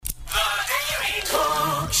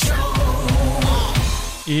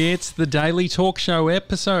It's the Daily Talk Show,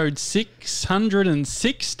 episode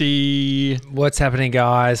 660. What's happening,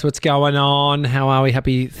 guys? What's going on? How are we?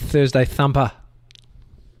 Happy Thursday thumper.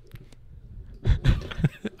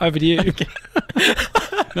 Over to you.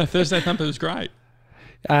 No, Thursday Thumper was great.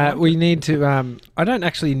 We need to... I don't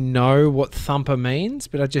actually know what thumper means,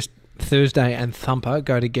 but I just... Thursday and thumper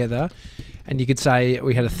go together. And you could say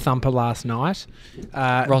we had a thumper last night.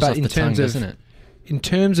 Rolls off the tongue, doesn't it? In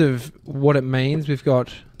terms of what it means, we've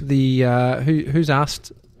got the... who's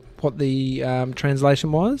asked what the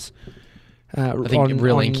translation was? I think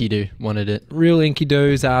Real Enkidu wanted it. Real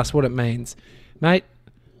Enkidu's asked what it means. Mate,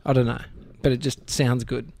 I don't know. But it just sounds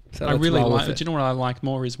good. So I really like it. Do you know what I like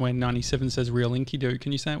more is when 97 says Real Enkidu.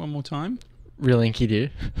 Can you say it one more time? Real Enkidu.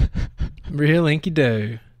 Real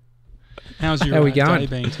Enkidu. How's your day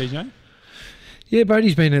been, TJ? Yeah,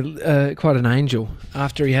 Bodie's been quite an angel.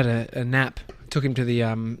 After he had a nap, took him to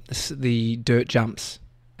the dirt jumps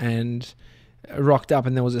and rocked up,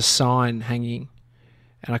 and there was a sign hanging,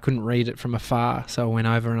 and I couldn't read it from afar, so I went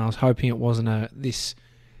over and I was hoping it wasn't this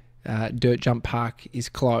dirt jump park is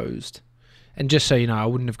closed. And just so you know, I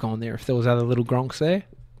wouldn't have gone there if there was other little gronks there.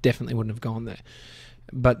 Definitely wouldn't have gone there.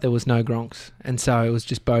 But there was no gronks, and so it was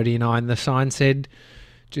just Bodie and I. And the sign said,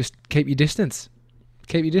 "Just keep your distance.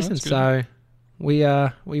 Keep your distance." So we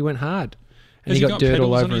went hard, and he got dirt pedals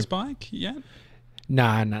all over on his him. bike yet?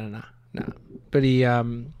 No. But he,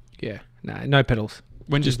 no pedals.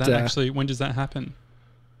 When does that happen?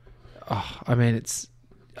 Oh, I mean, it's,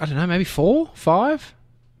 I don't know, maybe 4, 5,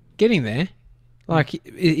 getting there. Like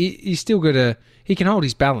he's still got he can hold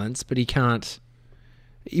his balance, but he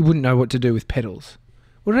wouldn't know what to do with pedals.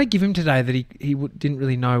 What did I give him today that he didn't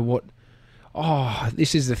really know what? Oh,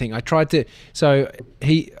 this is the thing. I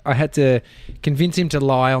had to convince him to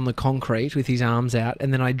lie on the concrete with his arms out,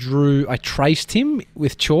 and then I traced him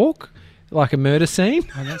with chalk like a murder scene.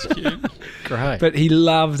 Oh, that's cute. Great. But he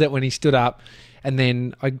loved it when he stood up, and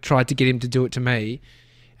then I tried to get him to do it to me,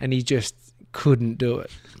 and he just couldn't do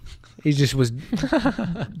it. He just was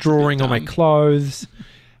drawing on my clothes.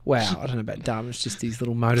 Wow, I don't know about dumb. It's just these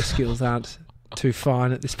little motor skills aren't too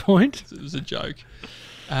fine at this point. It was a joke.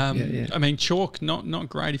 Yeah. I mean, chalk, not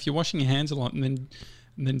great. If you're washing your hands a lot and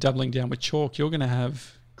then doubling down with chalk, you're going to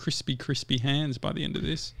have crispy hands by the end of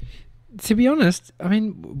this. To be honest, I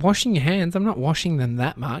mean, washing your hands, I'm not washing them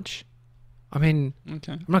that much. I mean,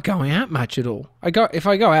 okay. I'm not going out much at all. If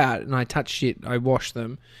I go out and I touch shit, I wash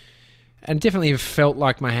them. And definitely have felt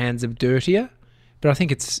like my hands are dirtier, but I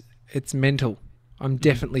think it's mental. I'm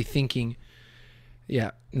definitely thinking,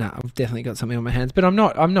 I've definitely got something on my hands, but I'm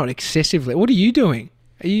not excessively. What are you doing?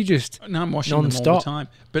 Are you just No, I'm washing non-stop? them all the time.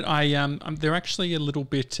 But they're actually a little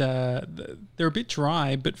bit, they're a bit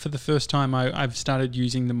dry, but for the first time I've started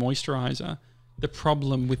using the moisturiser. The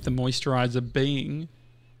problem with the moisturiser being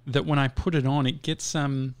that when I put it on, it gets,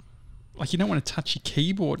 like you don't want to touch your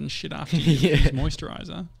keyboard and shit after you use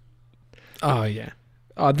moisturiser. Oh, yeah.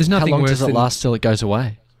 Oh, there's nothing How long worse does it than last till it goes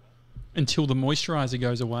away? Until the moisturiser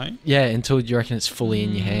goes away. Yeah, until you reckon it's fully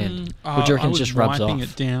in your hand. Or do you reckon it just rubs off? I was wiping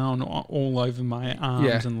it down all over my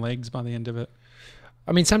arms and legs by the end of it.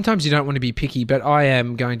 I mean, sometimes you don't want to be picky, but I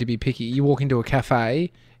am going to be picky. You walk into a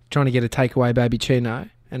cafe trying to get a takeaway baby chino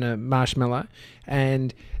and a marshmallow,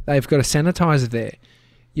 and they've got a sanitizer there.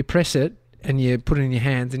 You press it and you put it in your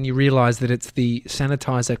hands and you realise that it's the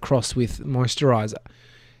sanitizer crossed with moisturiser.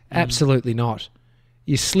 Absolutely not.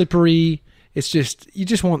 You're slippery. It's just you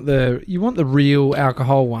want the real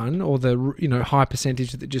alcohol one, or the high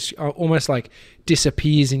percentage that just almost like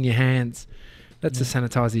disappears in your hands. That's the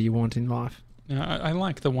sanitizer you want in life. Yeah, I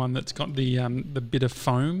like the one that's got the bit of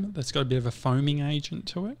foam. That's got a bit of a foaming agent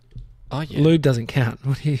to it. Oh yeah. Lube doesn't count.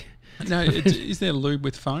 What do you? No, is there lube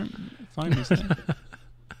with foam? Foam is there?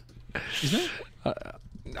 Is there? I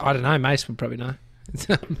don't know. Mace would probably know.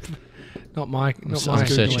 Not my I'm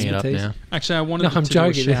searching it up now. Actually, I wanted to do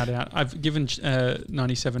a shout out. I've given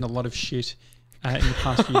 97 a lot of shit in the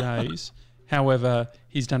past few days. However,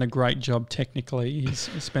 he's done a great job technically. He's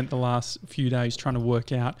spent the last few days trying to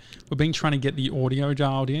work out. We've been trying to get the audio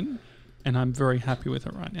dialed in, and I'm very happy with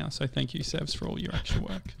it right now. So thank you, Sevs, for all your extra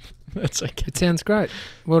work. That's okay. It sounds great.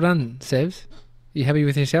 Well done, Sevs. You happy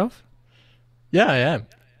with yourself? Yeah, I am.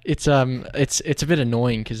 It's a bit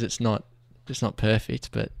annoying because it's not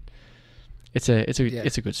perfect, but it's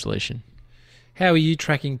a good solution. How are you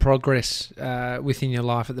tracking progress within your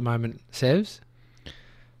life at the moment, Sevs?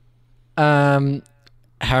 How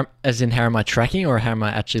am I tracking, or how am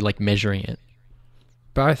I actually like measuring it?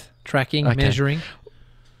 Both. Tracking, measuring,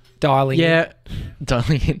 dialing. Yeah,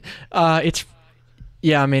 dialing in.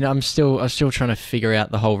 I mean, I'm still trying to figure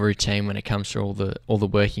out the whole routine when it comes to all the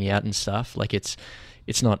working out and stuff. Like it's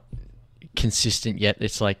it's not consistent yet.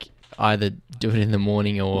 It's like either do it in the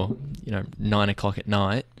morning or 9 o'clock at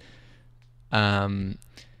night. I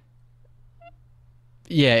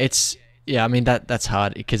mean that's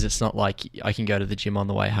hard because it's not like I can go to the gym on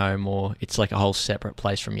the way home, or it's like a whole separate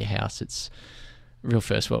place from your house. It's real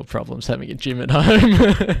first world problems having a gym at home.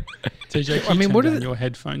 TJ, I mean, what are your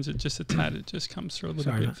headphones? It just a tad. It just comes through a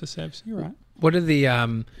little bit for Sebs. You're right. What are the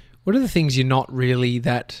things you're not really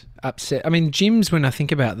that upset? I mean, gyms. When I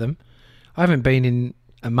think about them, I haven't been in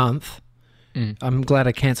a month. I'm glad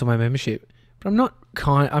I cancelled my membership, but I'm not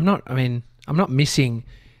missing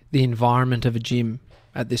the environment of a gym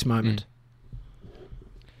at this moment.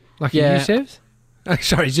 Like you, Sebs? Oh,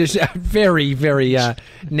 sorry, just a very, very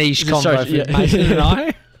niche combo for Mason and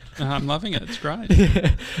I. I'm loving it. It's great. You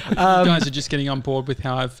guys are just getting on board with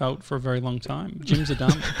how I've felt for a very long time. Gyms are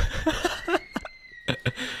dumb.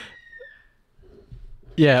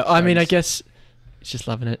 Yeah, I mean, I guess it's just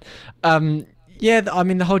loving it. I mean,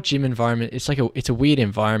 the whole gym environment, it's a weird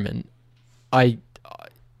environment. I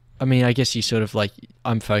mean, I guess you sort of like,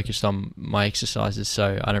 I'm focused on my exercises,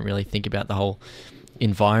 so I don't really think about the whole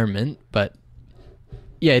environment, but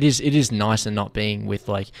yeah, it is nice and not being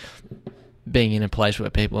in a place where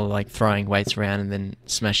people are like throwing weights around and then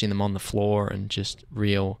smashing them on the floor and just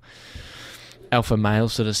real alpha male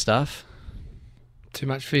sort of stuff. Too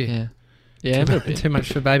much for you. Yeah, too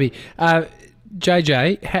much for baby.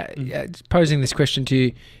 JJ, posing this question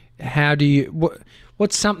to you,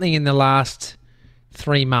 what's something in the last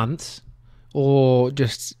 3 months or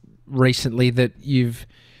just recently that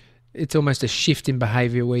it's almost a shift in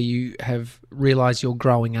behaviour where you have realised you're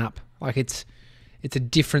growing up? Like it's a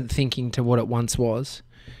different thinking to what it once was.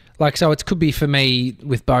 Like, so it could be for me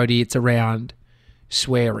with Bodhi, it's around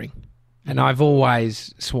swearing. And I've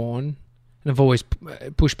always sworn, and I've always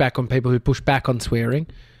pushed back on people who push back on swearing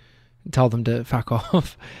and told them to fuck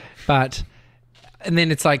off. And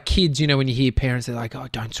then it's like kids, when you hear parents, they're like, oh,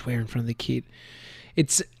 don't swear in front of the kid.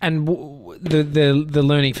 The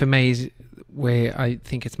learning for me is where I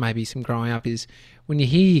think it's maybe some growing up is when you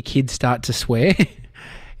hear your kids start to swear,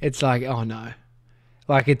 it's like, oh no.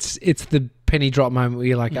 Like it's the penny drop moment where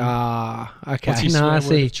you're like, okay. What's your swear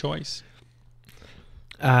word of choice?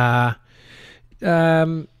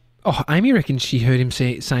 Amy reckons she heard him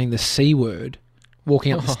saying the C word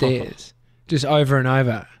walking up the stairs, just over and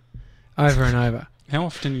over. How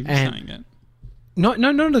often are you saying it?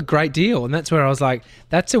 Not a great deal, and that's where I was like,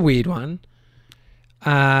 that's a weird one.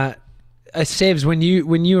 Sevs, when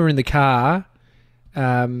you were in the car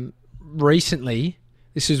recently,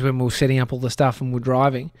 this is when we were setting up all the stuff and we're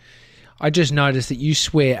driving, I just noticed that you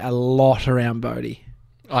swear a lot around Bodhi.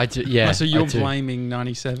 I do, yeah. Oh, so you're blaming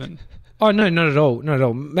 97? Oh, no, not at all. Not at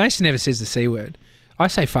all. Mason never says the C word. I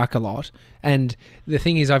say fuck a lot. And the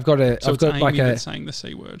thing is, I've got Amy that's saying the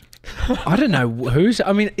C word. I don't know who's.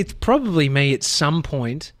 I mean, it's probably me at some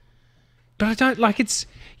point, but I don't like it's.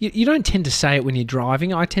 You don't tend to say it when you're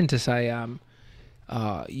driving. I tend to say,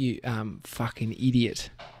 you fucking idiot,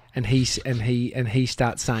 and he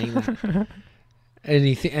starts saying that,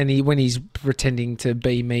 and he when he's pretending to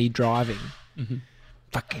be me driving,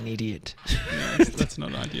 fucking idiot. Yeah, that's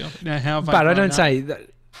not ideal. Now, how have I don't say that.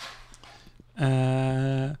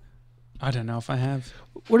 I don't know if I have.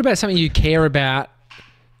 What about something you care about,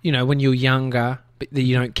 when you're younger, but that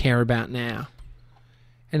you don't care about now?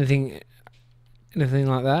 Anything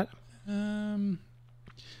like that?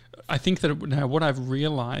 I think that what I've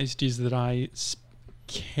realised is that I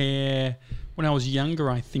care. When I was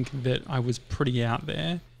younger, I think that I was pretty out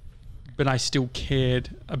there, but I still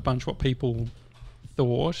cared a bunch what people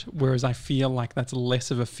thought, whereas I feel like that's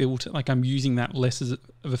less of a filter. Like I'm using that less as of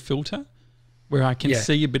a filter, where I can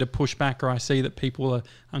see a bit of pushback, or I see that people are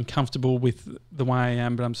uncomfortable with the way I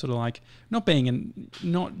am, but I'm sort of like not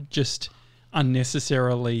just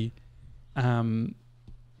unnecessarily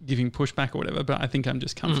giving pushback or whatever, but I think I'm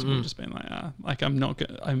just comfortable just being like I'm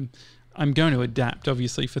going to adapt,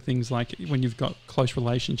 obviously, for things like when you've got close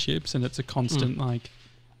relationships and it's a constant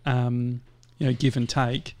give and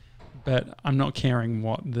take, but I'm not caring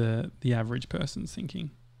what the average person's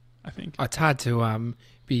thinking, I think. It's hard to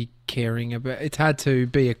be caring about. It's hard to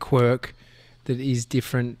be a quirk that is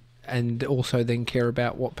different and also then care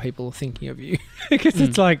about what people are thinking of you, because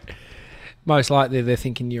it's like most likely they're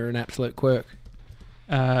thinking you're an absolute quirk.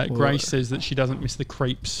 Grace says that she doesn't miss the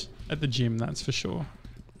creeps at the gym, that's for sure.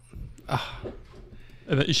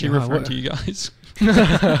 Is she referring to you guys?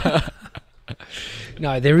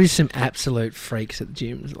 No, there is some absolute freaks at the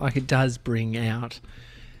gyms. Like, it does bring out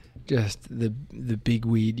just the big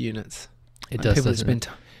weird units. It does.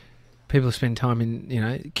 People spend time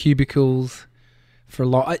in cubicles for a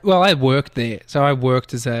lot. Well, I worked there, so I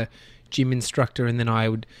worked as a gym instructor, and then I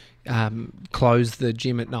would close the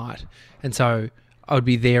gym at night, and so I would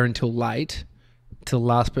be there until late, till the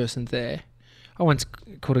last person's there. I once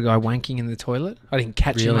caught a guy wanking in the toilet. I didn't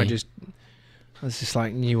catch him. I was just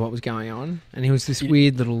like knew what was going on, and he was this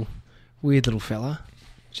weird little fella.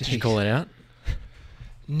 Did you call it out?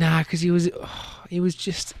 Nah, because he was a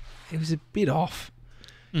bit off.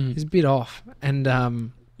 He was a bit off, and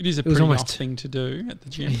it is a pretty off thing to do at the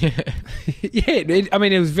gym. Yeah, I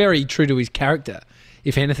mean, it was very true to his character.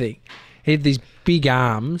 If anything, he had these big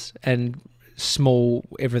arms and small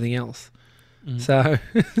everything else. So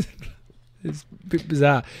it's a bit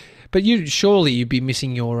bizarre. But you'd be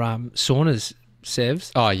missing your saunas,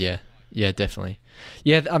 Sevs. Oh yeah, definitely.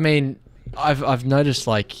 Yeah, I mean, I've noticed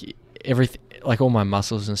like everything, like all my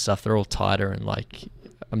muscles and stuff, they're all tighter, and like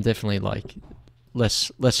I'm definitely like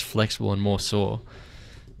less flexible and more sore.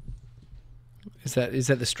 Is that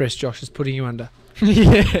the stress Josh is putting you under?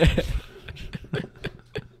 Yeah.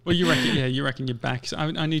 Well, you reckon your back. So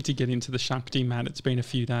I need to get into the Shakti mat. It's been a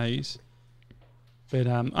few days, but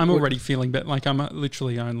I'm already feeling better. Like I'm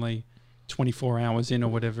literally only 24 hours in or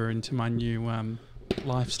whatever into my new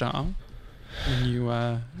lifestyle,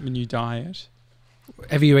 my new diet.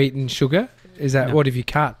 Have you eaten sugar? Is that what have you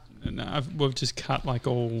cut? No, we've just cut like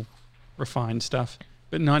all refined stuff.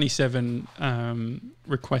 But 97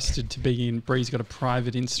 requested to be in. Bree's got a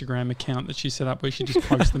private Instagram account that she set up where she just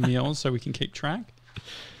posts the meals so we can keep track.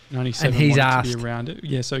 97 and he's wanted asked to be around it.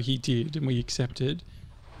 Yeah, so he did, and we accepted.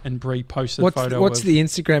 And Bree posted a photo. What's the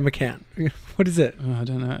Instagram account? What is it? I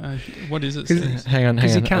don't know. What is it? Hang on.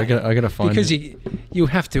 I gotta find it. Because you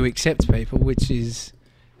have to accept people, which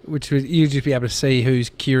would you just be able to see who's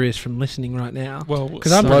curious from listening right now. Well,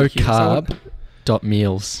 because I'm low carb dot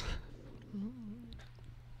meals.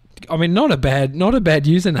 I mean, not a bad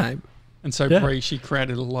username. And so Bree, she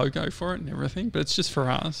created a logo for it and everything, but it's just for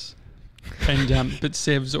us. And but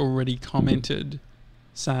Sev's already commented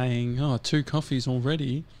saying, "Oh, 2 coffees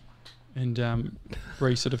already," and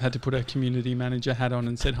Bree sort of had to put her community manager hat on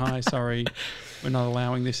and said, "Hi, sorry, we're not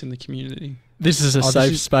allowing this in the community." This is a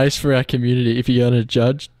safe space for our community. If you're going to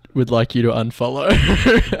judge, we'd like you to unfollow.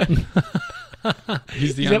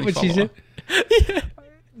 He's the only only follower. follower. Yeah.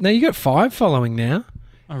 No, you got 5 following now.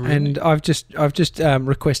 Oh, really? And I've just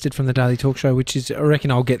requested from the Daily Talk Show, which is I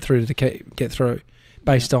reckon I'll get through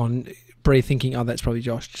based on Bree thinking, oh, that's probably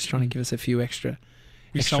Josh just trying to give us a few extra.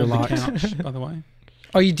 We extra sold likes. the couch, by the way.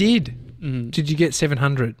 Oh, you did? Did you get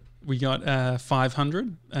 700? We got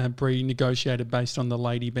 500. Bree negotiated based on the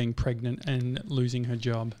lady being pregnant and losing her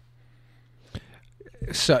job.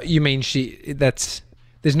 So you mean there's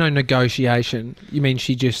no negotiation? You mean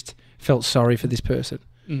she just felt sorry for this person?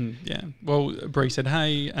 Yeah. Well, Bree said,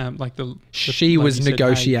 "Hey, she was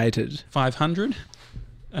negotiated. Hey, 500."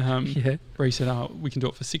 Yeah. Bree said, "Oh, we can do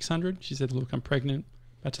it for 600." She said, "Look, I'm pregnant,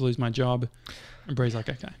 about to lose my job," and Bree's like,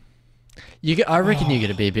 "Okay." I reckon you're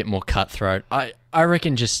going to be a bit more cutthroat. I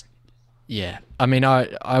reckon just, yeah. I mean,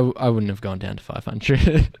 I wouldn't have gone down to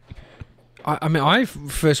 500. I mean, I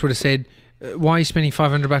first would have said, why are you spending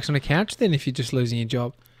 $500 on a couch then if you're just losing your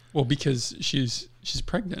job? Well, because she's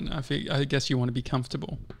pregnant. I guess you want to be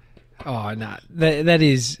comfortable. Oh, no. That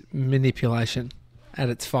is manipulation at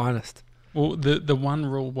its finest. Well, the one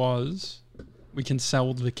rule was we can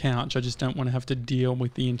sell the couch. I just don't want to have to deal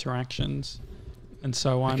with the interactions. And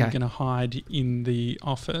so I'm going to hide in the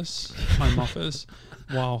home office,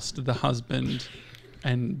 whilst the husband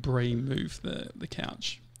and Bree move the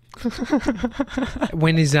couch.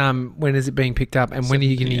 When is it being picked up, and when are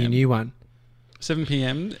you getting a new one? 7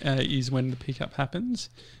 p.m. Is when the pickup happens,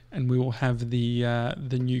 and we will have the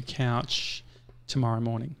new couch tomorrow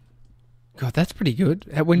morning. God, that's pretty good.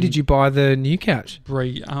 When did you buy the new couch?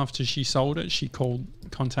 Bree, after she sold it, she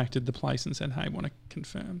contacted the place and said, "Hey, want to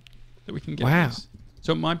confirm that we can get this?"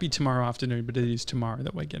 So it might be tomorrow afternoon, but it is tomorrow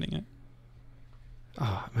that we're getting it.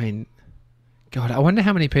 Oh, I mean, God, I wonder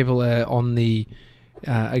how many people are on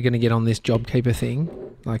are going to get on this JobKeeper thing,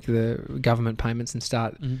 like the government payments, and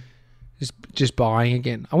start just buying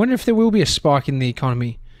again. I wonder if there will be a spike in the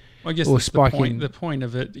economy. Well, I guess that's the point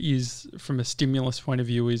of it is, from a stimulus point of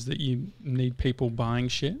view, is that you need people buying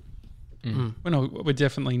shit. We're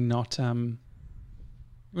definitely not.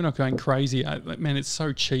 We're not going crazy. Man, it's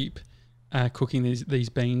so cheap cooking these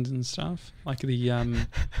beans and stuff. Like the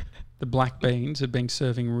black beans have been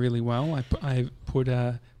serving really well. I put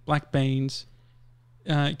black beans,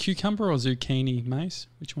 cucumber or zucchini, Mace.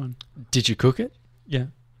 Which one? Did you cook it? Yeah,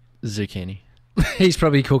 zucchini. He's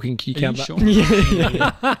probably cooking cucumber. Are you sure?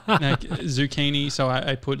 Yeah. No, zucchini. So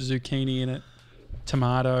I put zucchini in it,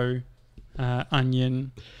 tomato,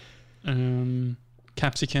 onion,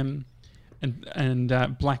 capsicum,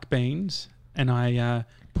 and black beans, and I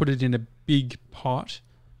put it in a big pot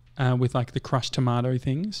with like the crushed tomato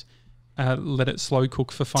things. Let it slow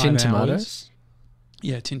cook for 5 Tin hours. tomatoes?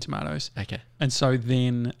 Yeah, tin tomatoes. Okay. And so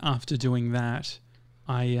then after doing that,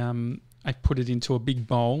 I put it into a big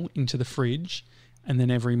bowl into the fridge, and then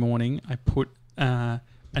every morning I put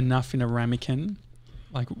enough in a ramekin,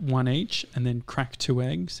 like one each, and then crack 2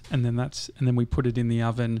 eggs, and then we put it in the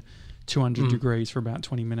oven 200 degrees for about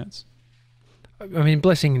 20 minutes. I mean,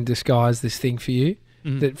 blessing in disguise, this thing for you,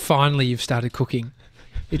 that finally you've started cooking.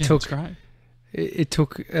 That's great. It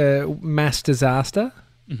took mass disaster,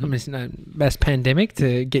 mass pandemic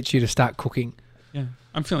to get you to start cooking. Yeah,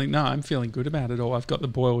 I'm feeling good about it all. I've got the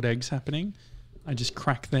boiled eggs happening. I just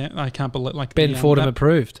crack them. I can't believe Ben Fordham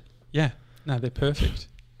approved. Yeah, no, they're perfect.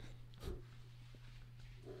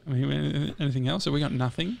 I mean, anything else? Have we got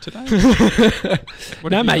nothing today?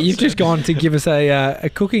 No, mate, you've just gone to give us a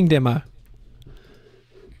cooking demo.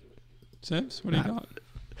 Sebs, what do you got?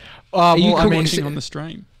 Are you watching on the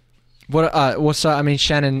stream?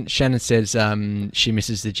 Shannon says she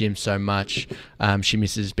misses the gym so much. She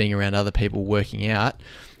misses being around other people working out.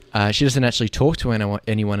 She doesn't actually talk to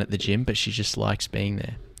anyone at the gym, but she just likes being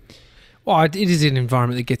there. Well, it is an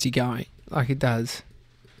environment that gets you going, like it does.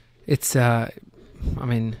 It's,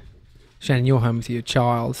 Shannon, you're home with your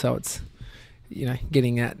child, so it's,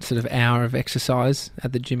 getting that sort of hour of exercise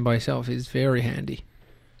at the gym by yourself is very handy.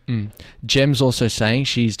 Jem's also saying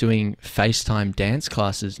she's doing FaceTime dance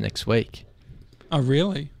classes next week. Oh,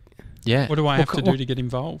 really? Yeah. What do I have to do to get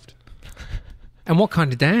involved? And what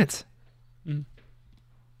kind of dance?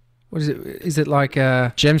 What is it? Is it like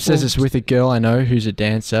Jem says it's with a girl I know who's a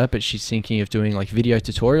dancer, but she's thinking of doing like video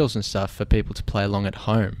tutorials and stuff for people to play along at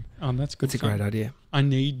home. Oh, that's good. That's a great idea. I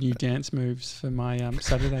need new dance moves for my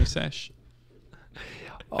Saturday sesh.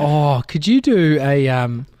 Oh, could you do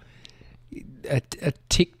a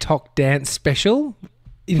TikTok dance special,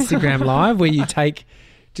 Instagram Live, where you take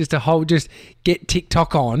just get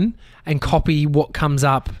TikTok on and copy what comes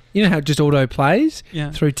up? You know how it just auto plays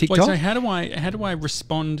through TikTok? Wait, so how do I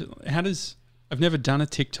respond? I've never done a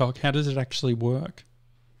TikTok. How does it actually work?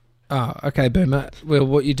 Oh, okay, Boomer. Well,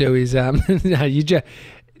 what you do is you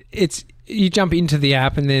jump into the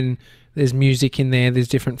app, and then there's music in there. There's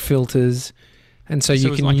different filters, and so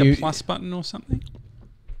you can a plus button or something.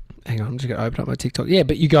 Hang on, I'm just going to open up my TikTok. Yeah,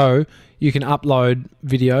 but you can upload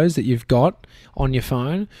videos that you've got on your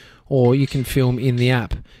phone, or you can film in the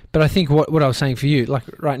app. But I think what I was saying for you, like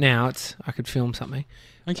right now, I could film something.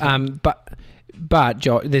 Okay. But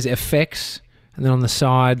Joe, there's effects, and then on the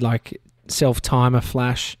side, like self-timer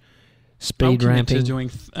flash, speed ramping. To doing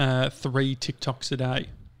 3 TikToks a day.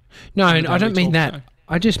 No, I don't mean that. Show.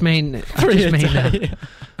 I just mean that.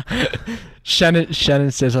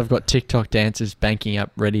 Shannon says I've got TikTok dancers banking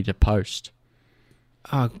up ready to post.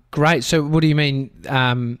 Oh, great. So what do you mean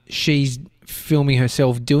she's filming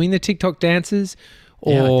herself doing the TikTok dances,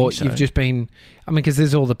 or I think so. You've just been... I mean, because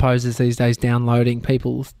there's all the posers these days downloading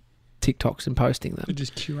people's TikToks and posting them. They're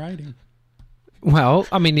just curating. Well,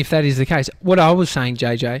 I mean, if that is the case, what I was saying,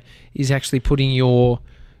 JJ, is actually putting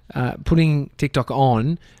TikTok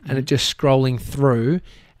on and it just scrolling through,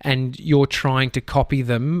 and you're trying to copy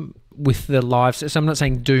them with the live. So I'm not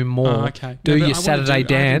saying do more. Oh, okay. Do your Saturday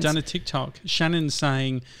dance. I haven't done a TikTok. Shannon's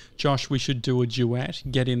saying, Josh, we should do a duet.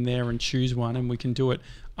 Get in there and choose one, and we can do it.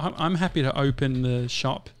 I'm happy to open the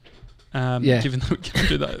shop. Given that we can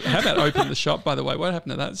do that. How about open the shop, by the way? What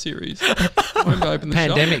happened to that series? Open the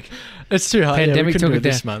Pandemic. Shop? It's too hard. Pandemic took it down.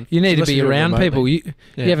 This month. You need to be around people. You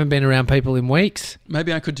haven't been around people in weeks.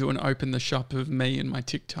 Maybe I could do an open the shop of me and my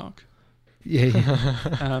TikTok. Yeah.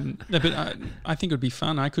 But I think it would be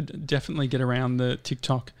fun. I could definitely get around the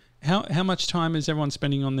TikTok. How much time is everyone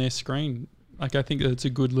spending on their screen? Like, I think it's a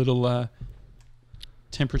good little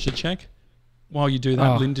temperature check. While you do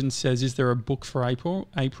that, Lyndon says, is there a book for April?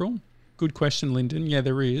 Good question, Lyndon. Yeah,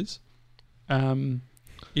 there is. It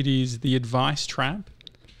is The Advice Trap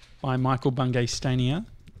by Michael Bungay Stanier.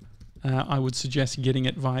 I would suggest getting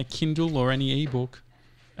it via Kindle or any ebook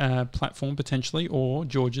platform potentially, or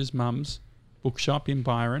George's mum's bookshop in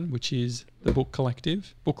Byron, which is the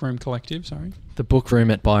Bookroom Collective, sorry. The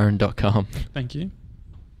bookroom at byron.com. Thank you.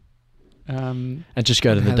 And just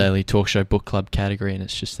go to the Daily Talk Show Book Club category and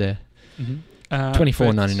it's just there. Mm-hmm.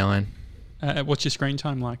 $24.99. What's your screen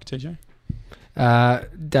time like, TJ?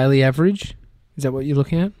 Daily average? Is that what you're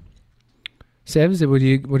looking at? Sevs, what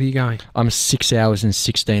are you going? I'm 6 hours and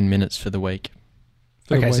 16 minutes for the week.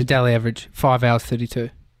 Okay, so daily average, 5 hours 32.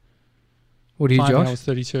 What are you, Josh? 5 hours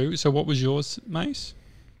 32. So what was yours, Mace?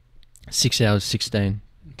 6 hours 16.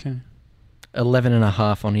 Okay. 11 and a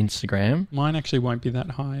half on Instagram. Mine actually won't be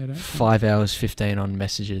that high. I don't think. 5 hours 15 on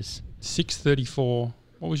messages. 6:34.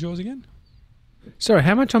 What was yours again? Sorry,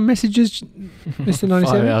 how much on messages, Mr. 97?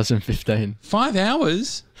 5 hours and 15. 5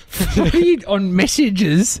 hours? What are you on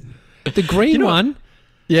messages? The green one?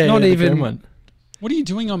 Yeah, Not the even green one. What are you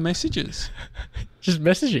doing on messages? Just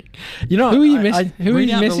messaging. You know, Who are you, who are Read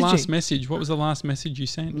you out messaging? the last message. What was the last message you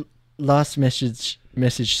sent? last message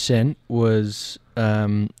sent was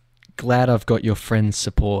glad I've got your friend's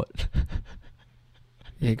support.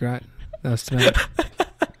 Yeah, great. That was today.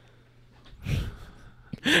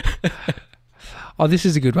 Oh, this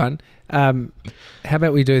is a good one. How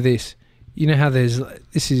about we do this? You know how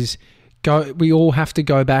we all have to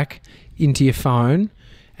go back into your phone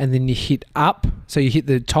and then you hit up. So you hit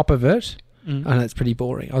the top of it. Mm. I know it's pretty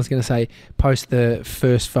boring. I was going to say post the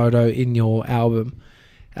first photo in your album,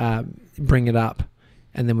 bring it up,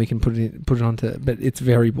 and then we can put it onto. But it's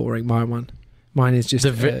very boring. Mine is just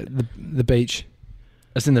the beach.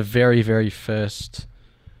 As in the very, very first.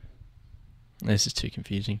 This is too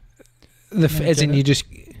confusing. You just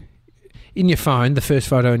in your phone, the first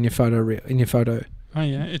photo in your photo. Oh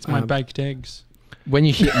yeah, it's my baked eggs. When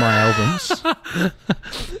you hit my albums.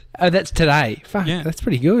 Oh, that's today. Fuck, Yeah. that's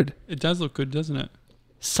pretty good. It does look good, doesn't it?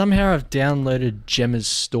 Somehow I've downloaded Gemma's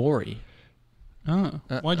story. Oh,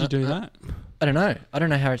 why'd you do that? I don't know. I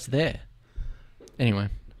don't know how it's there. Anyway.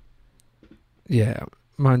 Yeah,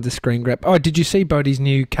 mine's a screen grab. Oh, did you see Bodie's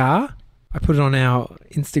new car? I put it on our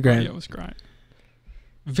Instagram. Oh, yeah, it was great.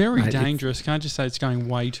 Very Mate, dangerous. Can I just say it's going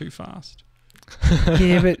way too fast?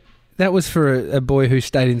 Yeah, but that was for a boy who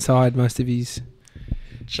stayed inside most of his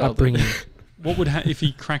upbringing. What would if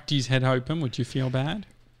he cracked his head open? Would you feel bad?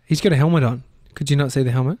 He's got a helmet on. Could you not see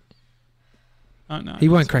the helmet? Oh no, He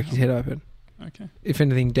won't crack his head open. Okay. If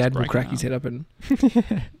anything, Dad will break crack an his head open.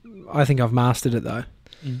 I think I've mastered it though.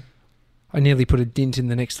 Mm. I nearly put a dint in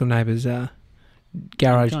the next door neighbour's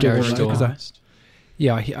garage door. Garage door.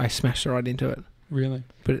 I smashed right into it. Really?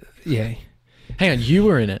 But yeah. Hang on, you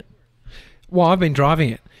were in it. Well, I've been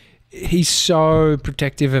driving it. He's so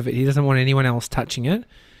protective of it. He doesn't want anyone else touching it,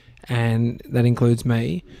 and that includes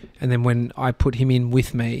me. And then when I put him in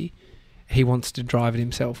with me, he wants to drive it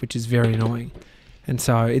himself, which is very annoying. And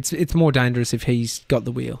so it's more dangerous if he's got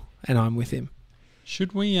the wheel and I'm with him.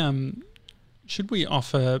 Should we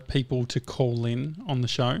offer people to call in on the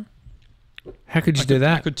show? How could you do I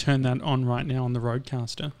that? could turn that on right now on the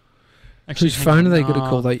Roadcaster. Whose hang phone on. are they going to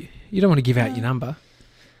call? You don't want to give out your number.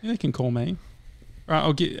 Yeah, they can call me. Right,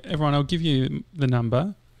 I'll give you the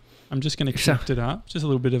number. I'm just going to connect it up. Just a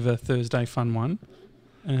little bit of a Thursday fun one.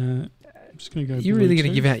 I'm just going to go. You're really going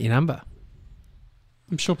to Bluetooth. give out your number?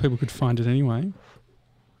 I'm sure people could find it anyway.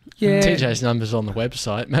 Yeah. TJ's number's on the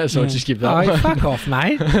website. May as well just give that Oh, one. fuck off,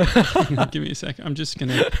 mate. Give me a second. I'm just going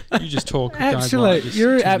to. You just talk. guys, while I just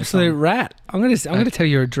You're an turn this absolute on. rat. I'm going to tell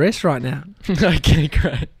your address right now. Okay,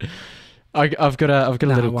 great. I've got a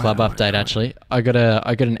little won't, club I won't, update I won't. actually. I got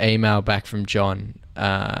an email back from John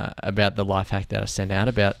about the life hack that I sent out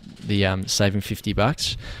about the saving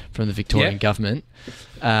 $50 from the Victorian government.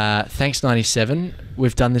 Thanks 97.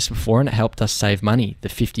 We've done this before and it helped us save money. The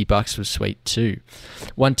 $50 was sweet too.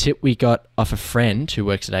 One tip we got off a friend who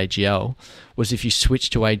works at AGL was if you switch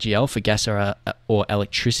to AGL for gas or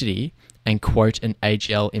electricity and quote an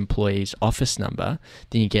AGL employee's office number,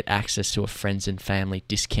 then you get access to a friends and family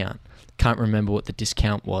discount. Can't remember what the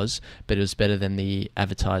discount was, but it was better than the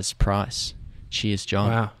advertised price. Cheers,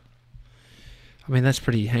 John. Wow. I mean, that's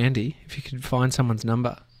pretty handy if you could find someone's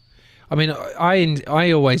number. I mean,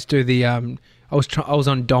 I always do the. I was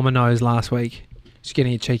on Domino's last week, just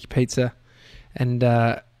getting a cheeky pizza, and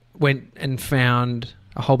went and found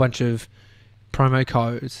a whole bunch of promo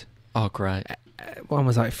codes. Oh, great. One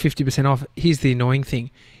was like 50% off. Here's the annoying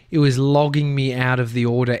thing: it was logging me out of the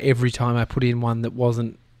order every time I put in one that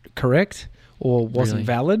wasn't correct or wasn't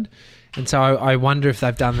valid. And so I wonder if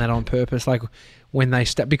they've done that on purpose, like when they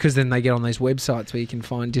because then they get on these websites where you can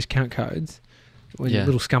find discount codes. When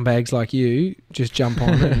little scumbags like you just jump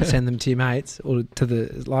on and send them to your mates or to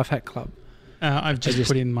the Life Hack Club. I've just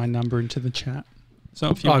put in my number into the chat. So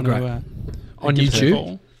if you want to on give us a YouTube,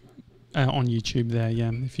 call, on YouTube there,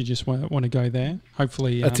 yeah. If you just want to go there,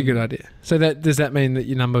 hopefully that's a good idea. So does that mean that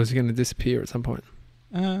your number is going to disappear at some point?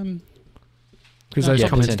 Because those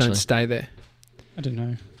comments don't stay there. I don't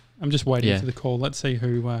know. I'm just waiting for the call. Let's see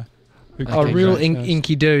who. Real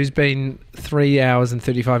Inky Doo's been 3 hours and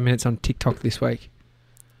 35 minutes on TikTok this week.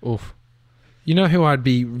 Oof. You know who I'd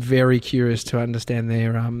be very curious to understand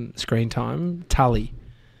their screen time? Tully.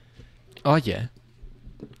 Oh, yeah.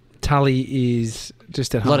 Tully is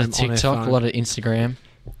just at home. A lot of TikTok, a lot of Instagram.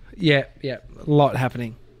 Yeah, a lot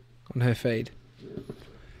happening. on her feed.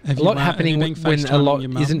 Have A you, lot have happening you been when a FaceTiming lot your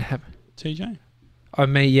mum, isn't happening. TJ? Oh,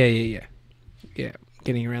 me, yeah.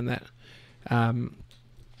 Getting around that.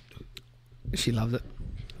 She loves it.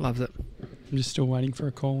 Loves it. I'm just still waiting for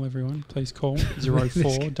a call, everyone. Please call 0400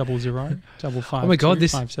 552 Oh my God,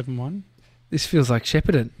 571. This feels like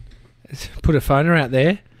Shepparton. Put a phoner out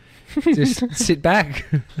there. Just sit back.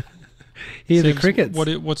 Hear the Sebs, crickets.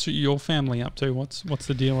 What's your family up to? What's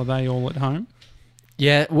the deal? Are they all at home?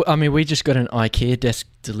 Yeah, I mean, we just got an IKEA desk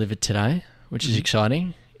delivered today, which is Mhm.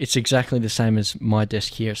 exciting. It's exactly the same as my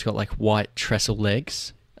desk here. It's got like white trestle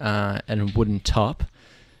legs and a wooden top.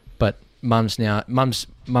 But mum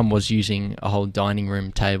was using a whole dining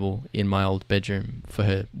room table in my old bedroom for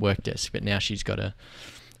her work desk, but now she's got a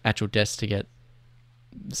actual desk to get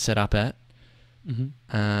set up at.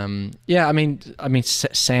 Mm-hmm. Yeah, I mean,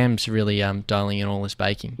 Sam's really dialing in all his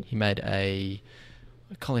baking. He made a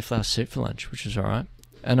cauliflower soup for lunch, which was all right.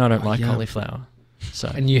 And I don't like yum. cauliflower,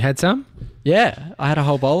 so And you had some? yeah, I had a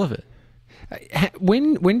whole bowl of it.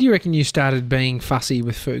 When do you reckon you started being fussy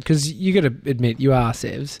with food? Because you got to admit, you are,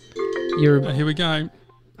 Sevs. You're... Here we go.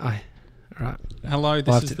 All right. Hello,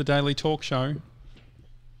 this is the Daily Talk Show.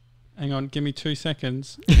 Hang on, give me 2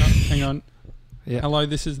 seconds. Oh, hang on. Yeah. Hello,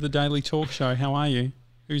 this is the Daily Talk Show. How are you?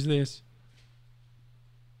 Who's this?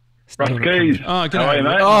 Russ Keys. Oh, g'day. How are you,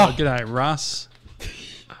 mate? G'day, Russ.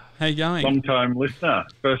 How you going? Long time listener,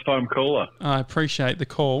 first time caller. I appreciate the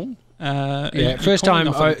call. First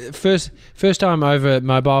time over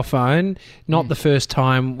mobile phone, not the first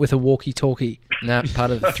time with a walkie-talkie. No,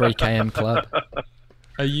 part of the 3km club.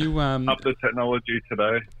 Are you Up the technology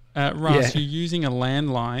today. Russ? Yeah. You're using a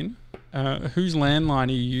landline. Whose landline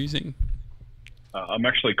are you using? I'm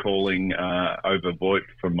actually calling over VoIP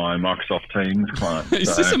from my Microsoft Teams client.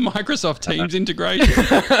 Is this a Microsoft Teams integration?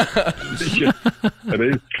 Yeah, it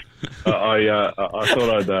is. I thought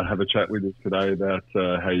I'd have a chat with you today about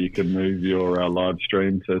how you can move your live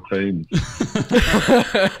stream to Teams.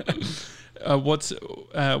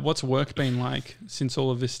 What's work been like since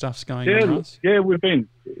all of this stuff's going on, Russ? Yeah,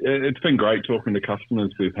 it's been great talking to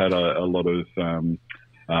customers. We've had a lot of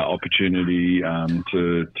opportunity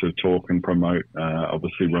to talk and promote,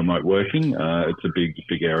 obviously, remote working. It's a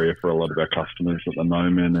big area for a lot of our customers at the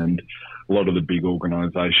moment, and a lot of the big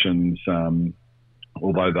organisations,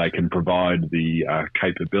 although they can provide the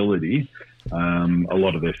capability, a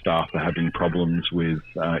lot of their staff are having problems with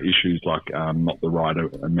issues like not the right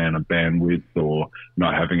amount of bandwidth or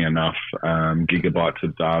not having enough gigabytes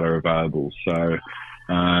of data available. So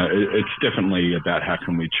it's definitely about how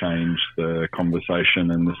can we change the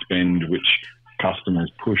conversation and the spend which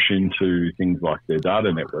customers push into things like their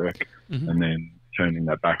data network, and then turning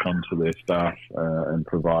that back onto their staff and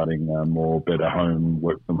providing more better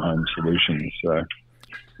work from home solutions. So,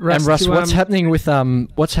 Russ, what's happening with the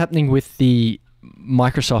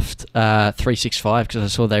Microsoft 365? Because I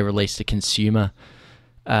saw they released a consumer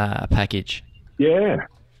package. Yeah,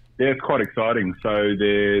 it's quite exciting. So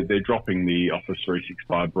they're dropping the Office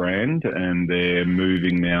 365 brand and they're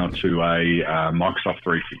moving now to a Microsoft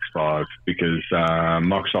 365 because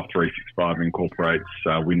Microsoft 365 incorporates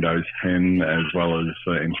Windows 10 as well as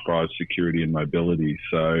enterprise security and mobility.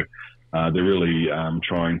 So they're really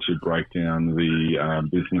trying to break down the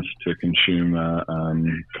business to consumer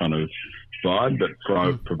kind of side, but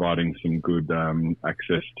providing some good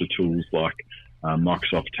access to tools like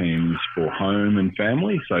Microsoft Teams for home and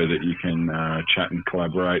family so that you can chat and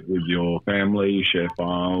collaborate with your family, share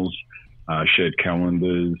files, shared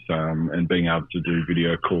calendars, and being able to do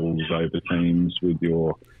video calls over Teams with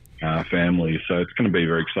your family. So it's going to be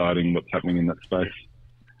very exciting what's happening in that space.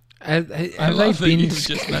 Have I they love that been... you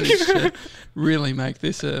just managed to really make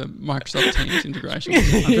this a Microsoft Teams integration.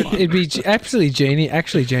 It'd be absolutely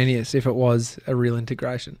genius if it was a real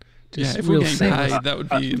integration. Yeah, if we're getting paid, that would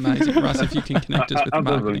be amazing. Russ, if you can connect us with the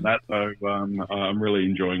Other marketing. than that, though, I'm really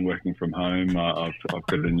enjoying working from home. I've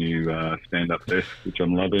got a new stand-up desk, which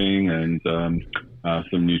I'm loving, and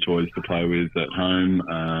some new toys to play with at home,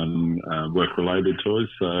 work-related toys.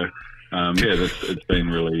 So, it's been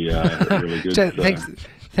really good.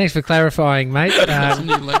 Thanks for clarifying, mate. It's a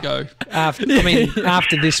new Lego. After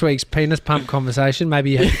this week's penis pump conversation,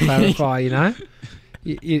 maybe you have to clarify.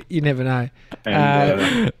 You never know.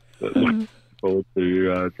 And looking forward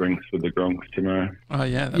to drinks with the Gronks tomorrow. Oh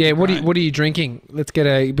yeah. Yeah. What are you drinking? We're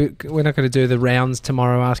not going to do the rounds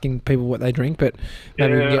tomorrow, asking people what they drink, but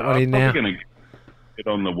maybe we can get one in now. I'm going to get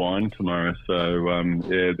on the wine tomorrow. So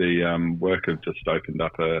the work have just opened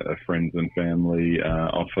up a friends and family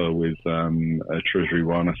offer with a Treasury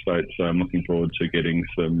Wine Estate. So I'm looking forward to getting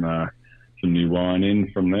some new wine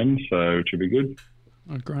in from them. So it should be good.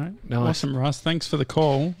 Oh, great. Nice. Awesome, Russ. Thanks for the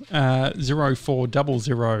call.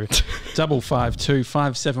 0400 552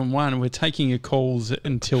 571. We're taking your calls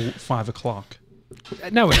until 5 o'clock.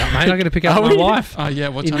 No, we're not, mate. I got to pick up my wife. Oh, yeah.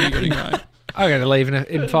 What time are you going to go? I got to leave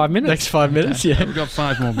in 5 minutes. Next 5 minutes, yeah. We've got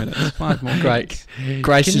 5 more minutes. 5 more Great. minutes.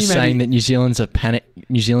 Grace Can you is maybe- saying that New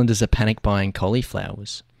Zealanders are panic buying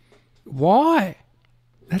cauliflowers. Why?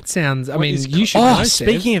 That sounds. I What mean, is you should Oh, know.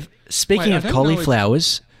 speaking Sev. of Wait, I don't know if-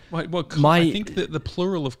 cauliflowers, Wait, well, My- I think that the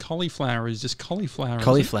plural of cauliflower is just cauliflower. isn't it?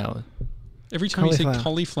 cauliflower. Every time you say Cauliflower.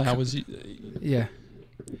 cauliflowers, Yeah.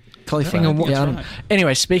 Cauliflower. Hang on, Yeah, I what's don't-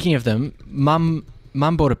 Anyway, speaking of them, Mum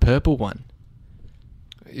bought a purple one.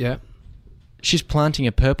 Yeah. She's planting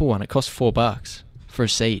a purple one. It costs $4 for a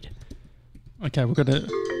seed. okay, we've got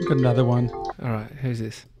another one. All right. Who's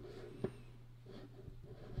this?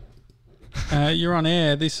 You're on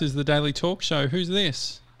air. This is the Daily Talk Show. Who's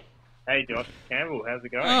this? Hey, Josh Campbell, how's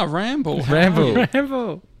it going? Oh, Ramble. How are Ramble. you?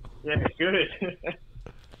 Ramble. Yeah, good.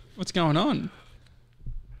 What's going on?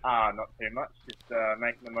 Not too much. Just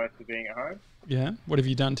making the most of being at home. Yeah. What have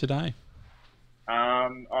you done today?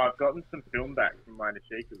 I've gotten some film back from my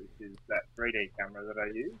Nashika, which is that 3D camera that I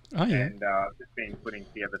use. Oh, yeah. And I've just been putting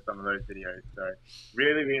together some of those videos. So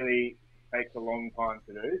really, really takes a long time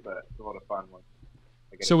to do, but it's a lot of fun once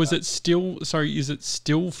I get So it is done. it still? Sorry, is it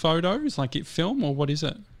still photos like it film, or what is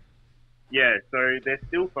it? Yeah, so they're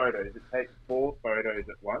still photos. It takes 4 photos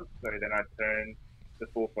at once. So then I turn the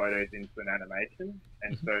 4 photos into an animation,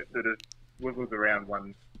 and so it sort of wiggles around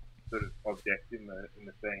one sort of object in the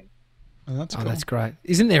scene. Oh, that's Oh, cool. that's great.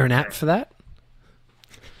 Isn't there an app for that?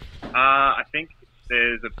 I think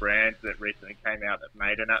there's a brand that recently came out that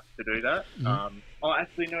made an app to do that.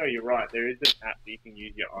 Actually, no, you're right. There is an app that you can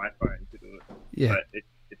use your iPhone to do it, Yeah. but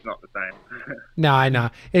it's not the same. No, I know.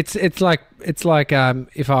 It's like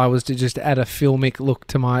if I was to just add a filmic look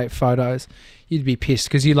to my photos, you'd be pissed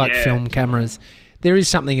because you like Yeah. film cameras. There is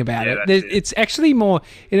something about Yeah, it. that's it. It's actually more.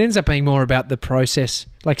 It ends up being more about the process.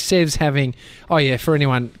 Like Sev's having. Oh yeah, for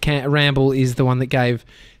anyone, Ramble is the one that gave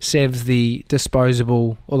Sev's the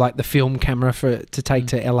disposable or like the film camera to take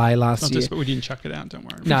to LA It's last not year. just, but we didn't chuck it out. Don't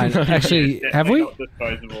worry. No, actually, It's have definitely we? Not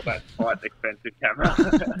disposable. That's quite an expensive camera.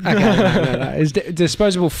 Okay, no. Is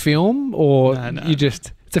disposable film or No. you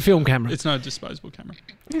just? It's a film camera. It's not a disposable camera.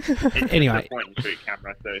 Anyway. It's a point and shoot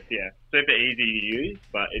camera, so it's super easy to use,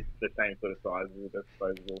 but it's the same sort of size as a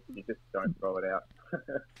disposable. You just don't throw it out.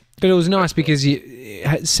 But it was nice because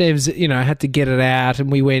Sev's, had to get it out, and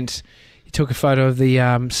we went. He took a photo of the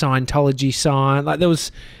Scientology sign. Like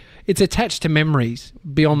it's attached to memories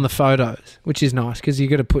beyond the photos, which is nice because you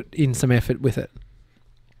got to put in some effort with it.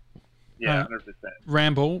 Yeah, 100%.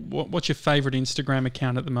 Ramble. What's your favourite Instagram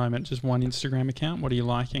account at the moment? Just one Instagram account. What are you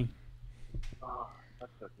liking? Oh,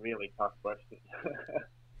 that's a really tough question.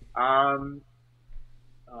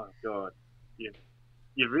 Oh God, you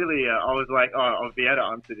really. I was like, I'll be able to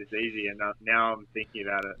answer this easy, and now I'm thinking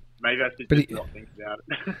about it. Maybe I should But just not think about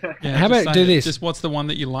it. Yeah, How just about say do that- this? Just what's the one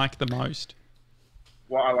that you like the most?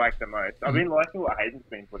 What I like the most, I've been liking what Hayden's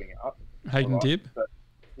been putting up. Hayden a lot, Dibb. but-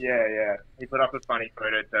 yeah. He put up a funny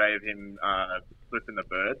photo today of him flipping the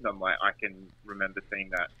bird, and I'm like, I can remember seeing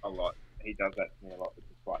that a lot. He does that to me a lot, which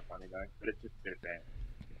is quite funny though. But it's just a bit bad.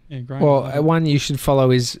 Yeah, great. Well, one you should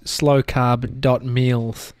follow is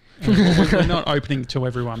slowcarb.meals. We're not opening to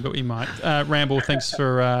everyone, but we might. Ramble. Thanks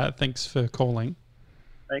for calling.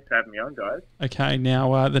 Thanks for having me on, guys. Okay,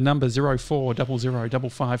 now the number 0400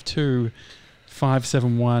 552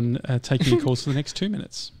 571. Taking your calls for the next 2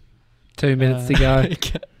 minutes. 2 minutes to go.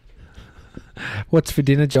 What's for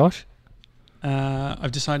dinner, Josh?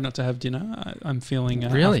 I've decided not to have dinner. I'm feeling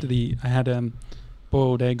Really? I had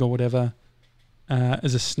boiled egg or whatever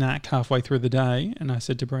as a snack halfway through the day, and I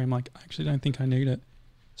said to Brie, I'm like, I actually don't think I need it.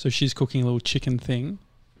 So she's cooking a little chicken thing,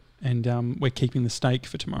 and we're keeping the steak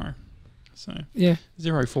for tomorrow. So Yeah.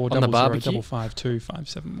 0400 barbecue? 552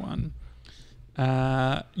 571.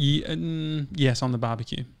 Yes, on the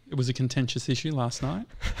barbecue. It was a contentious issue last night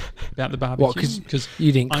about the barbecue. What, 'cause because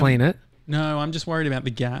You didn't clean it. no, I'm just worried about the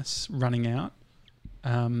gas running out.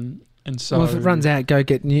 And so Well, if it runs out, go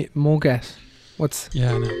get more gas.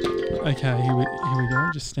 Yeah, I know. Okay, here we go.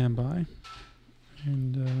 Just stand by.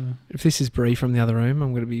 And If this is Brie from the other room,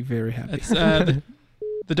 I'm going to be very happy. it's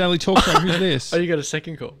the Daily Talk Show. Who's this? Oh, you got a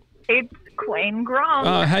second call. It's Queen Gronk.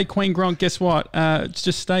 Oh, hey, Queen Gronk. Guess what?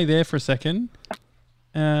 Just stay there for a second.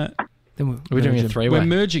 Then We're doing a merge 'em. three-way. We're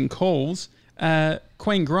merging calls.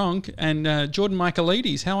 Queen Gronk and Jordan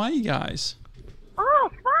Michaelides. How are you guys? Oh,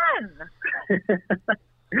 fun.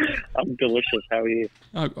 I'm delicious. How are you?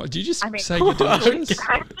 Oh, did you just I mean- say you're delicious?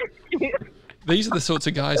 That's just cute. These are the sorts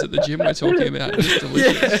of guys at the gym we're talking about. Just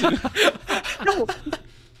delicious. No,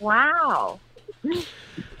 Wow.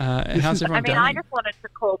 How's everyone going? I just wanted to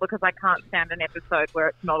call because I can't stand an episode where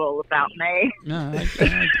it's not all about me. No,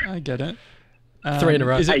 I get it. 3 in a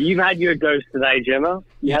row. Is Hey, it, you've had your ghost today, Gemma.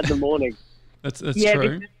 You had the morning. that's Yeah,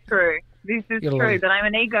 true. this is true. This is Get true, along. but I'm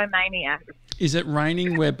an egomaniac. Is it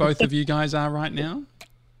raining where both of you guys are right now?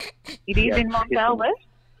 It is Yeah. in Mont Albert.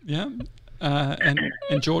 Yeah. And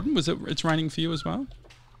Jordan, it's raining for you as well?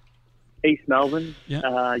 East Melbourne.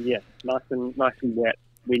 Yeah. Yeah, nice and wet,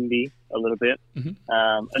 windy a little bit. Mhm.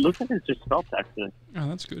 It looks like it's just stopped actually. Oh,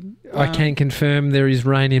 that's good. I can confirm there is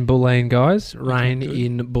rain in Bulleen, guys. Rain good.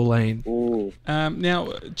 in Bulleen. Ooh.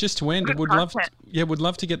 Now, just to end, Good would content.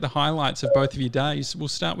 love to get the highlights of both of your days. We'll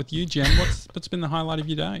start with you, Jen. What's been the highlight of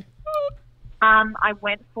your day? I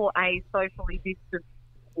went for a socially distanced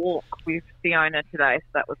walk with Fiona today, so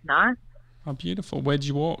that was nice. Oh, beautiful. Where'd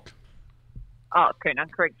you walk? Oh, Coonah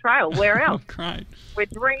Creek Trail. Where Oh, else? great. Where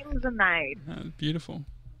dreams are made. Beautiful.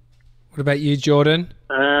 What about you, Jordan?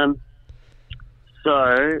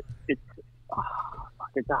 So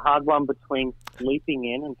it's a hard one between sleeping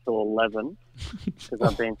in until 11 because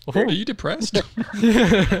I've been Oh, are you depressed?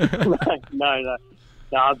 no.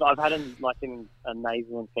 I've had a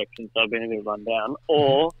nasal infection, so I've been a bit run down.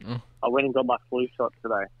 Or I went and got my flu shot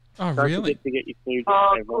today. Oh, Don't really? forget to get your flu Oh,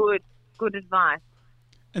 shot. everyone. good advice.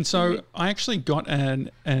 And so I actually got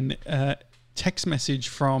an text message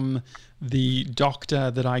from the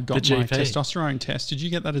doctor that I got The my GP. testosterone test. Did you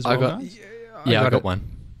get that as I well, got- guys? Yeah, I got it. one.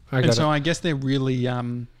 I And got so it. I guess they're really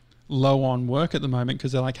low on work at the moment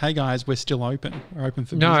because they're like, hey, guys, we're still open. We're open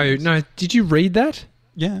for business. No. Did you read that?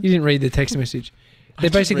 Yeah. You didn't read the text message. They're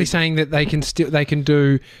did basically read- saying that they can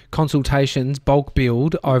do consultations, bulk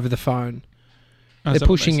build over the phone. Oh, is They're that what they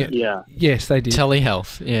pushing said? it. Yeah. Yes, they did.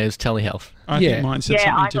 Telehealth. Yeah, it's telehealth. I Yeah. think mine said Yeah, I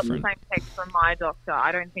something got different. the same text from my doctor.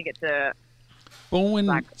 I don't think it's a... Bowen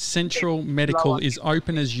Like, Central it's Medical lower. is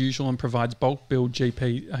open as usual and provides bulk build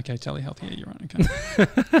GP. Okay, telehealth. Yeah, you're right.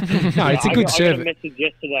 Okay. No, it's a I good got a service. message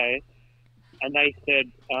yesterday, and they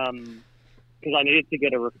said because I needed to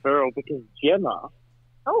get a referral because Gemma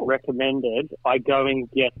recommended I go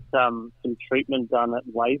and get some treatment done at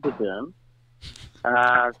Laserderm. So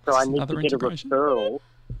I need Another to get a integration. referral.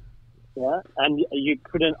 Yeah, and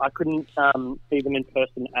I couldn't see them in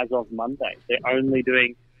person as of Monday. They're only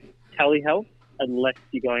doing telehealth unless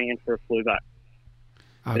you're going in for a flu vac.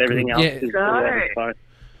 Oh, But everything good. else Yeah, is all over the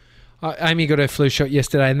phone. Amy got her flu shot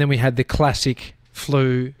yesterday, and then we had the classic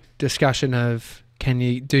flu discussion of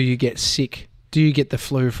do you get sick? Do you get the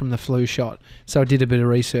flu from the flu shot? So I did a bit of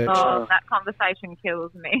research. Oh, that conversation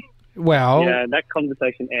kills me. Well, Yeah, that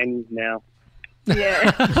conversation ends now.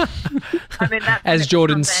 Yeah. I mean, that's as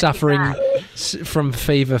Jordan's suffering anti-vax. from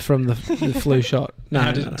fever from the flu shot. No, How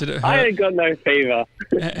no, did, no. did it I hurt? ain't got no fever.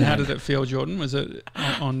 How did it feel, Jordan? Was it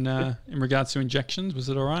on in regards to injections? Was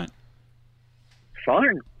it all right?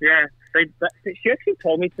 Fine. Yeah. She actually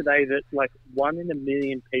told me today that like 1 in a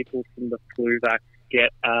million people from the flu vac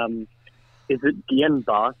get is it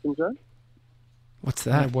Guillain-Barré syndrome? What's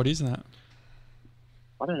Yeah, that? what is that?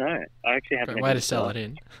 I don't know. I actually haven't. Great way to sell it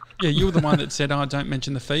in. Yeah, you were the one that said, "Oh, don't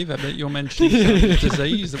mention the fever," but you're mentioning some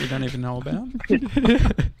disease that we don't even know about.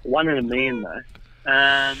 1 in a million though.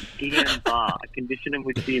 Guillain-Barré, a condition in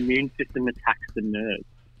which the immune system attacks the nerves.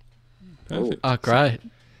 Perfect. Oh, great.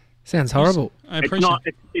 Sounds horrible. I It's appreciate. not.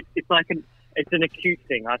 It's like it's an acute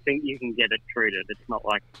thing. I think you can get it treated. It's not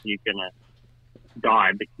like you're gonna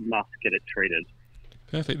die, but you must get it treated.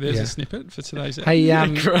 Perfect. There's Yeah. a snippet for today's. Hey,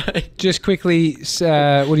 Great. just quickly, what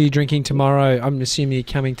are you drinking tomorrow? I'm assuming you're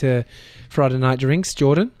coming to Friday night drinks,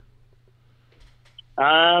 Jordan.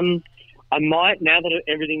 I might, now that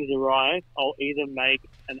everything's arrived, I'll either make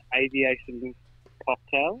an aviation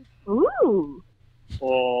cocktail Ooh.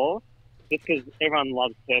 or, just because everyone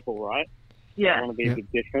loves purple, right? I Yeah, want to be Yeah. a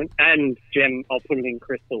bit different. And Gem, I'll put it in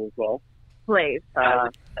crystal as well. please.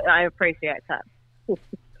 I appreciate that.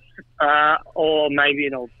 Or maybe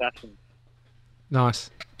an old-fashioned. Nice,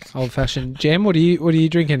 old fashioned. Jem, what are you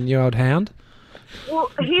drinking? You old hound. Well,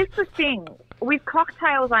 here's the thing. With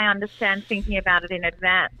cocktails, I understand thinking about it in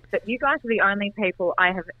advance, but you guys are the only people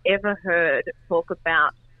I have ever heard talk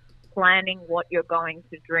about planning what you're going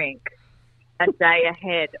to drink a day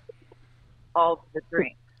ahead of the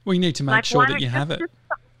drink. We need to make sure why that don't you have it.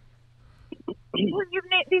 Well,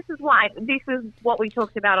 this is what we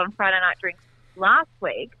talked about on Friday Night Drinks last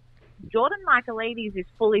week. Jordan Michaelides is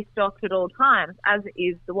fully stocked at all times, as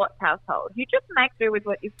is the Watts household. You just make do with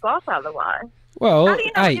what you've got otherwise. Well, How do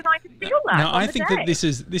you know hey, you're going to feel that? Now, on I the think day? that this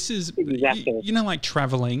is Exactly. you know, like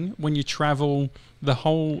traveling. When you travel, the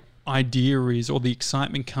whole idea is, or the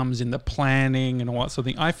excitement comes in the planning and all that sort of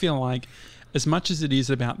thing. I feel like, as much as it is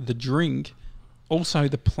about the drink, also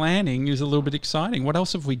the planning is a little bit exciting. What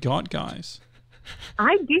else have we got, guys?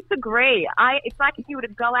 I disagree. It's like if you were to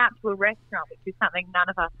go out to a restaurant, which is something none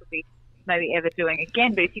of us would be maybe ever doing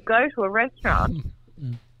again. But if you go to a restaurant,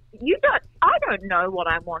 I don't know what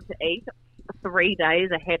I want to eat 3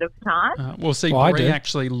 days ahead of time. Brie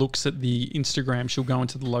actually looks at the Instagram. She'll go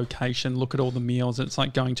into the location, look at all the meals. It's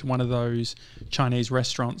like going to one of those Chinese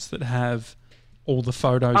restaurants that have all the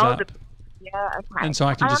photos up. Okay. And so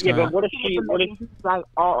I can just go. But what if the day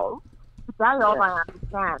of, I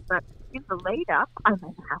understand, but in the lead up, I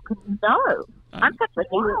mean, how can you know? I'm such a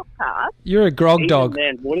wild card. You're a grog dog.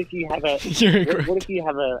 Then, what if you have a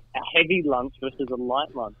heavy lunch versus a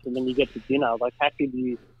light lunch, and then you get to dinner? Like, how could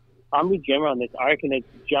you? I'm with Gemma on this. I reckon it's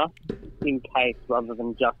just in case rather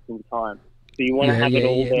than just in time. So you want to have it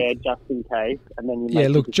all there just in case, and then you make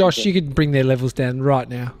look, Josh, you could bring their levels down right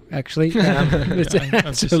now. Actually, it's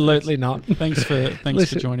absolutely not. Thanks for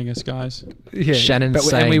joining us, guys. Yeah, Shannon's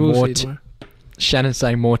saying more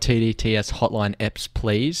TDTS hotline eps,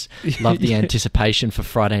 please. Love the anticipation for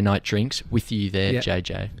Friday night drinks with you there,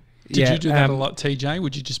 JJ. Did you do that a lot, TJ?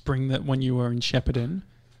 Would you just bring that when you were in Shepparton?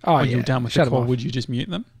 When you were done with the call, would you just mute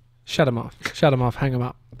them? Shut them off. Hang them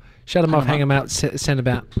up. Hang them out, send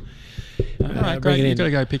about. All right, great. You've got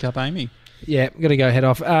to go pick up Amy. Yeah, I'm going to go head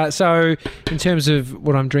off. So, in terms of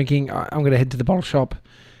what I'm drinking, I'm going to head to the bottle shop,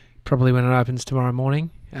 probably when it opens tomorrow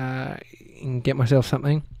morning, and get myself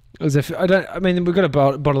something. We've got a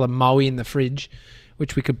bottle of Moe in the fridge,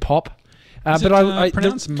 which we could pop. Is it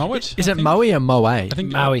pronounced Moet? Is it Moe or Moe? I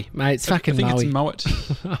think Moe, mate. It's fucking Moe. I think it's Moet.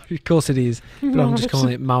 Of course it is, but I'm just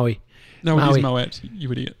calling it Moe. No, it is Moet,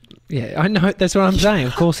 you idiot. Yeah, I know. That's what I'm saying.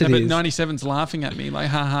 Of course it is. But 97's laughing at me like,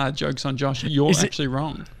 ha, jokes on Josh. You're actually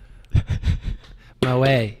wrong.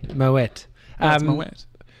 Moet. It's Moet.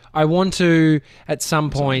 I want to, at some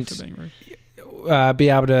point, be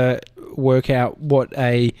able to work out what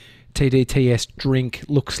a TDTS drink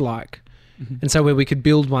looks like. Mm-hmm. And so where we could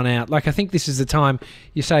build one out. Like, I think this is the time,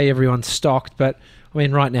 you say everyone's stocked, but I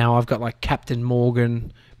mean, right now I've got like Captain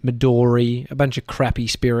Morgan, Midori, a bunch of crappy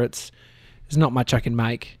spirits. There's not much I can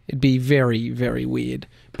make. It'd be very, very weird.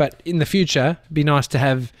 But in the future, it'd be nice to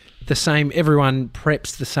have the same, everyone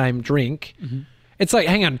preps the same drink. Mm-hmm. It's like,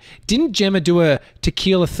 hang on, didn't Gemma do a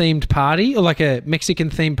tequila-themed party or like a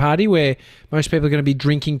Mexican-themed party where most people are going to be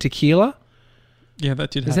drinking tequila? Yeah,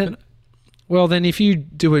 that did happen. Well, then if you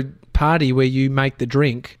do a party where you make the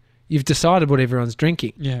drink, you've decided what everyone's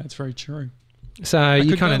drinking. Yeah, it's very true. So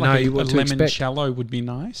you kind of know what to expect. Limoncello would be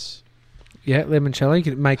nice. Yeah, limoncello. You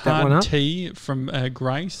could make that one up. Tea from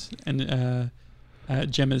Grace and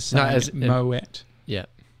Gemma's saying Moet. Yeah.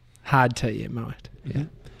 Hard tea, yeah, Moet. Yeah. Mm-hmm.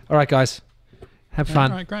 All right, guys. Have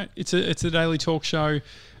fun. All right, great. It's a daily talk show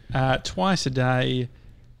twice a day,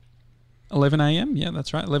 11 a.m. Yeah,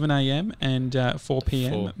 that's right, 11 a.m. and 4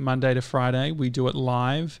 p.m. Monday to Friday. We do it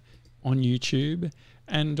live on YouTube.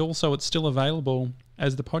 And also it's still available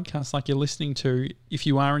as the podcast like you're listening to. If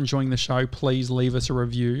you are enjoying the show, please leave us a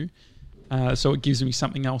review. So it gives me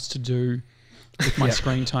something else to do with my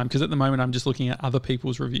screen time. Because at the moment, I'm just looking at other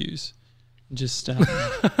people's reviews. Just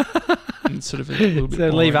and sort of a little bit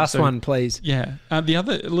boring. Leave us one, please. Yeah. The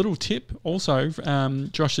other little tip also,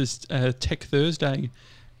 Josh's Tech Thursday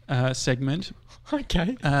segment.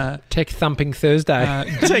 Okay. Tech Thumping Thursday.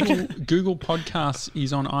 Google Podcasts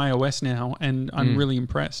is on iOS now, and I'm really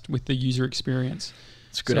impressed with the user experience.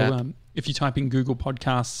 It's a good app. If you type in Google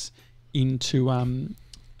Podcasts into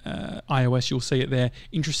iOS, you'll see it there.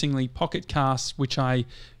 Interestingly, Pocket Casts, which I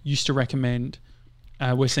used to recommend,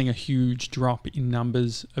 we're seeing a huge drop in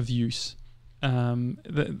numbers of use.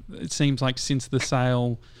 It seems like since the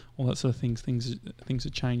sale, all that sort of things are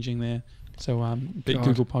changing there. So, but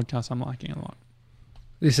Google Podcasts, I'm liking a lot.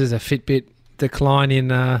 This is a Fitbit decline in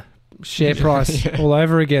share price all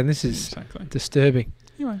over again. This is disturbing.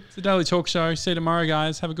 Anyway, it's the Daily Talk Show. See you tomorrow,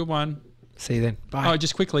 guys. Have a good one. See you then. Bye. Oh,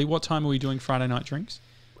 just quickly, what time are we doing Friday night drinks?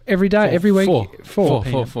 Every day, every week. 4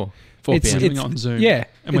 p.m. 4 it's p.m. on Zoom. Yeah,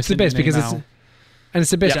 and it's the best because it's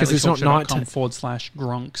it's not night time.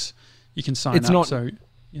 /Gronks. You can sign up. So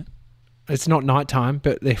it's not night time,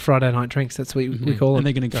 but they're Friday night drinks. That's what we call them. And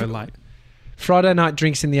they're going to go late. Friday night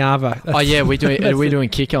drinks in the Arva. Oh yeah, we're doing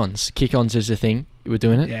kick-ons. Kick-ons is a thing. We're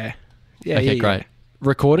doing it. Yeah. Okay, great.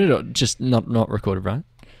 Recorded or just not recorded, right?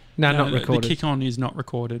 No, not recorded. The kick-on is not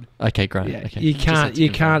recorded. Okay, great. Yeah. Okay. You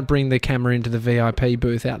can't bring the camera into the VIP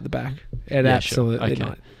booth out the back. Absolutely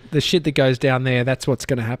not. The shit that goes down there, that's what's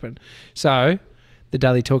going to happen. So,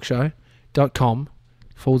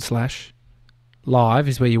 thedailytalkshow.com/live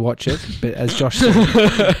is where you watch it. But as Josh said,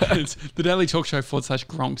 it's the Daily Talk Show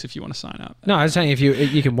 /Gronks if you want to sign up. No, I was saying if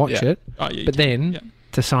you can watch it. Oh, yeah, but then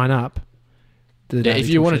to sign up, if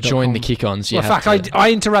you want to join the kick-ons,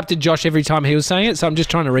 I interrupted Josh every time he was saying it, so I'm just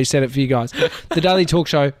trying to reset it for you guys.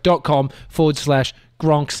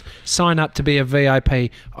 thedailytalkshow.com/Gronks. Sign up to be a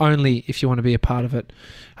VIP only if you want to be a part of it.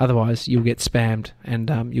 Otherwise, you'll get spammed and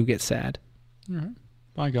you'll get sad. All right.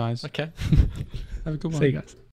 Bye, guys. Okay. Have a good one. See you guys.